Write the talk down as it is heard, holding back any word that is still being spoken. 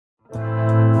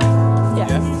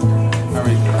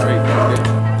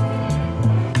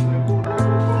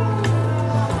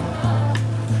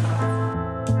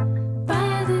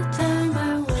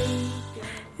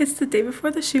day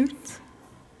before the shoot.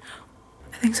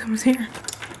 I think someone's here.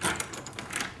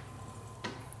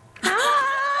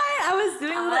 Hi! I was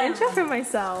doing a little intro for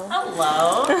myself.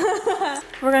 Hello.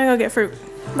 We're gonna go get fruit.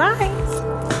 Bye!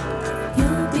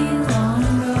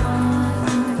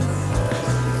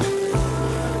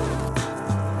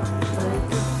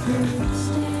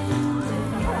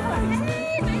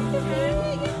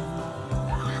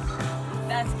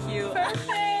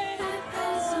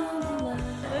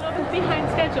 Behind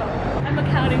schedule. I'm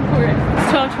accounting for it.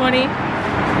 It's 12:20.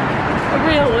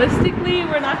 Realistically,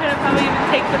 we're not gonna probably even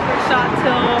take the first shot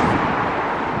till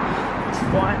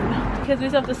 1 because we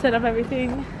still have to set up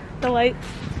everything, the lights.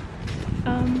 I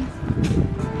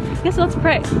guess let's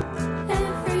pray.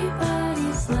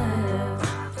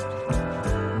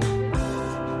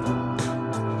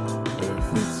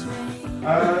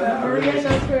 Maria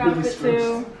knows her outfit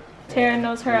too. Taryn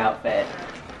knows her outfit.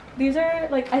 These are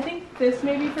like, I think this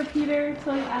may be for Peter to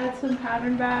like add some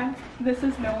pattern back. This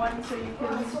is no one, so you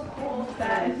can use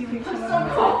that if you think someone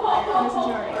wants it. This is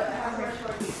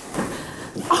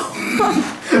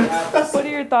yours. What are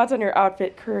your thoughts on your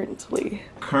outfit currently?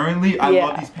 Currently, I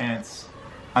love these pants.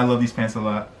 I love these pants a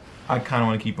lot. I kind of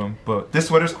want to keep them, but this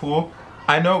sweater's cool.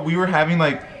 I know we were having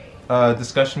like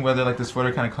discussion whether like the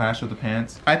sweater kind of clashed with the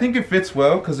pants. I think it fits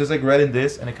well because there's like red in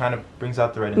this and it kind of brings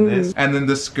out the red in this. And then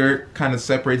the skirt kind of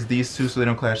separates these two so they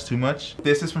don't clash too much.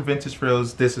 This is from Vintage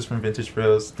Frills, this is from Vintage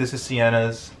Frills, this is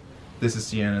Sieanna's, this is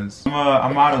Sieanna's.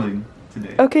 I'm modeling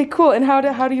today. Okay, cool. And how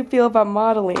do you feel about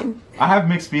modeling? I have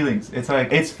mixed feelings. It's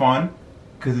like, it's fun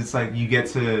because it's like you get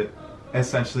to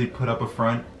essentially put up a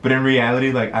front. But in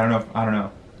reality, like, I don't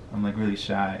know. I'm like really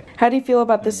shy. How do you feel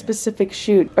about this specific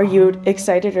shoot? Are you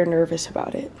excited or nervous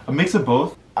about it? A mix of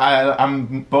both.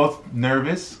 I'm both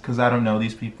nervous because I don't know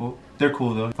these people. They're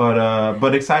cool though.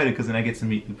 But excited because then I get to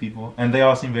meet the people. And they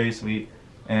all seem very sweet.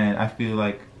 And I feel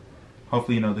like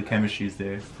hopefully, you know, the chemistry is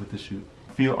there with the shoot.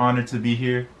 I feel honored to be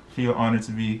here. I feel honored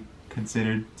to be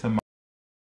considered to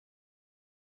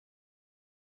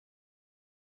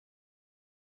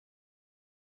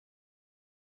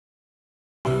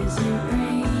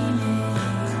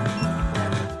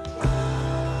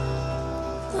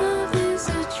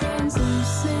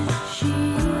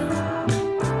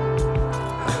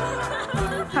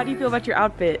How do you feel about your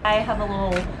outfit? I have a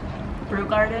little fruit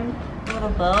garden, little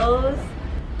bows.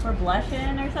 We're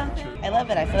blushing or something. I love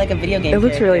it. I feel like a video game. It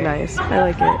looks really nice. I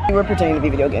like it. We're pretending to be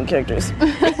video game characters.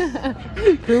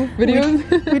 Who?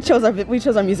 Videos? We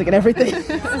chose our music and everything.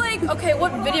 We're like, okay,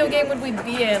 what video game would we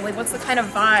be in? Like, what's the kind of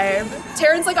vibe?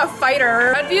 Taryn's like a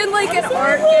fighter. I'd be in like an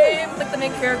art game. Like the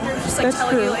main character is just like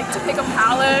telling you like to pick a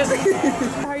palette.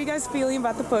 How are you guys feeling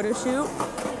about the photo shoot?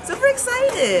 Super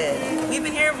excited. We've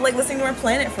been here like listening to our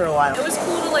planet for a while. It was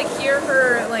cool to like hear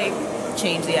her like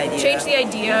change the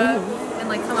idea. And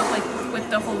like come up like with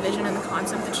the whole vision and the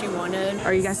concept that she wanted.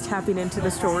 Are you guys tapping into the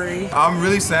story? I'm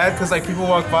really sad because like people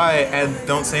walk by and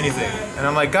don't say anything. And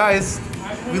I'm like, guys,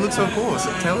 we look so cool,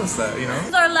 so tell us that, you know? This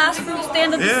is our last fruit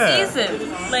stand of the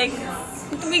season. Like,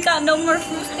 we got no more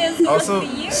fruit stands for the rest of the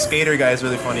year. Skater Guy is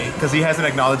really funny because he hasn't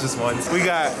acknowledged us once. We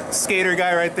got Skater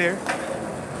Guy right there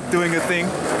doing a thing.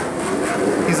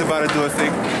 He's about to do a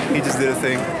thing. He just did a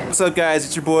thing. What's up, guys?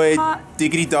 It's your boy,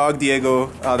 Diggity Dog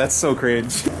Diego. Oh, that's so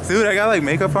cringe. Dude, I got like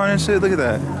makeup on and shit. Look at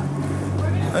that.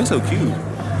 That's so cute.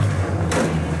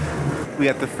 We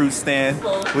got the fruit stand.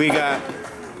 We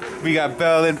got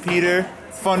Belle and Peter.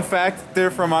 Fun fact,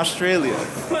 they're from Australia.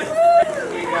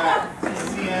 We got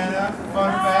Sieanna.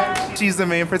 Fun fact, she's the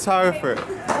main photographer.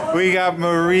 We got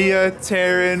Maria,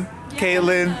 Taryn,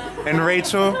 Kaitlyn, and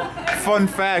Rachel. Fun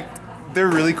fact, they're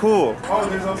really cool. Oh,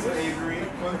 there's also Avery.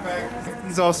 Fun fact,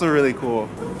 he's also really cool.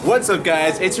 What's up,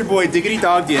 guys? It's your boy Diggity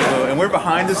Dog Diego, and we're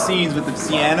behind the scenes with the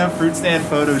Sieanna fruit stand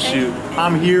photo shoot.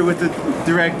 I'm here with the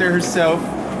director herself,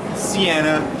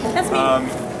 Sieanna. That's me.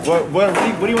 What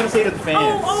do you want to say to the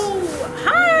fans?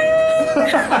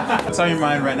 Hi! What's on your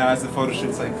mind right now as the photo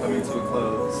shoot's like coming to a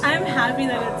close? I'm happy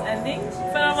that it's ending,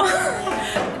 but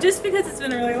I'm just because it's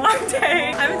been a really long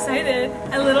day. I'm excited,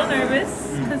 a little nervous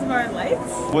because of our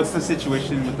lights. What's the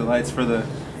situation with the lights for the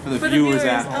viewers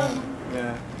at home?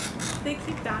 Yeah. They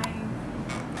keep dying.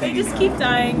 They just keep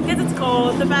dying because it's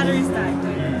cold. The battery's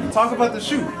dying. Talk about the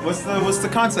shoot. What's the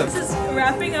concept? This is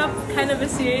wrapping up kind of a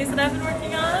series that I've been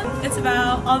working on. It's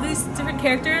about all these different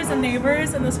characters and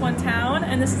neighbors in this one town,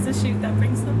 and this is the shoot that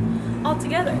brings them all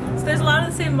together. So there's a lot of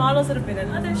the same models that have been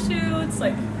in other shoots,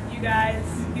 like you guys,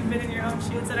 you've been in your own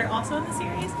shoots that are also in the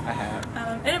series. I have.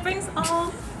 And it brings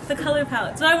all the color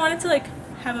palette. So I wanted to like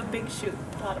have a big shoot,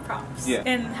 a lot of props,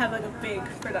 and have like a big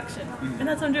production, and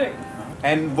that's what I'm doing.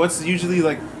 And what's usually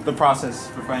like the process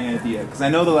for finding an idea? Because I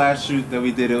know the last shoot that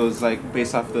we did, it was like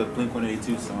based off the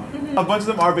Blink-182 song. A bunch of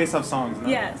them are based off songs, no?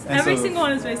 Yes, And every so- single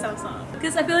one is based off song.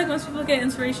 Because I feel like most people get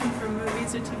inspiration from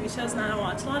movies or TV shows, and I don't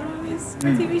watch a lot of movies or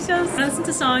TV shows. When I listen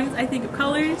to songs, I think of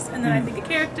colors, and then I think of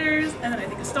characters, and then I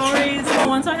think of stories.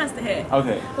 One song has to hit.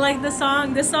 Okay. Like this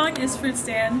song is Fruit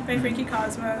Stand by Frankie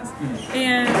Cosmos,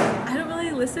 and I don't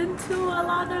really listen to a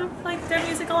lot of like their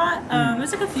music a lot.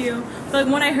 There's like a few, but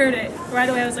when I heard it right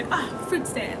away, I was like, ah, Fruit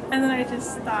Stand, and then I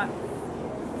just thought,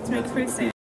 let's make Fruit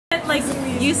Stand. Like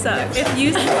you suck. If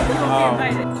you suck, you won't be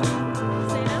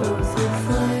invited.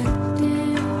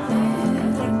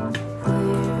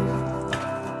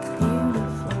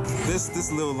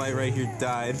 This little light right here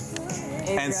died.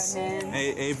 And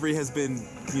Avery has been,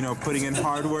 you know, putting in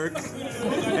hard work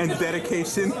and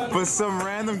dedication. But some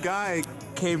random guy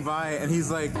came by and he's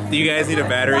like, do you guys need a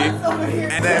battery?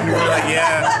 And then we're like,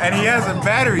 yeah. And he has a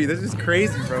battery. This is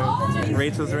crazy, bro.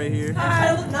 Rachel's right here.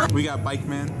 We got Bike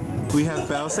Man. We have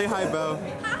Belle. Say hi, Belle.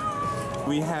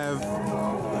 We have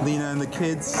Liina and the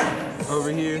kids over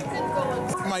here.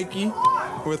 Mikey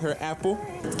with her apple.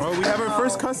 Oh, we have our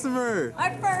first customer.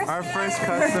 Our first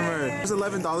customer. There's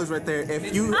 $11 right there.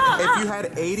 If you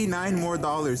had $89 more,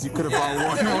 you could have bought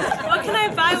one more. What can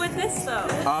I buy with this though?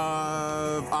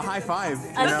 A high five.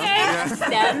 You know? Okay.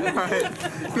 Yeah. All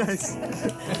right. Nice.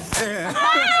 Yeah.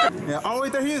 Yeah. Oh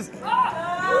wait, there he is.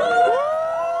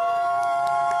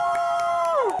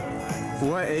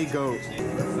 What a goat.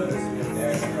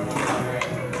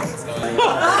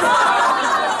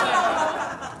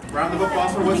 Round of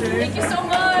applause for what's your name? Thank you so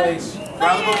much.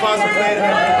 Round of applause for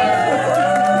Kaitlyn.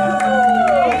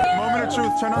 Moment of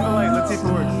truth. Turn on the light. Let's see if it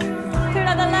works. Turn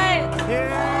on the light.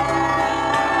 Yeah.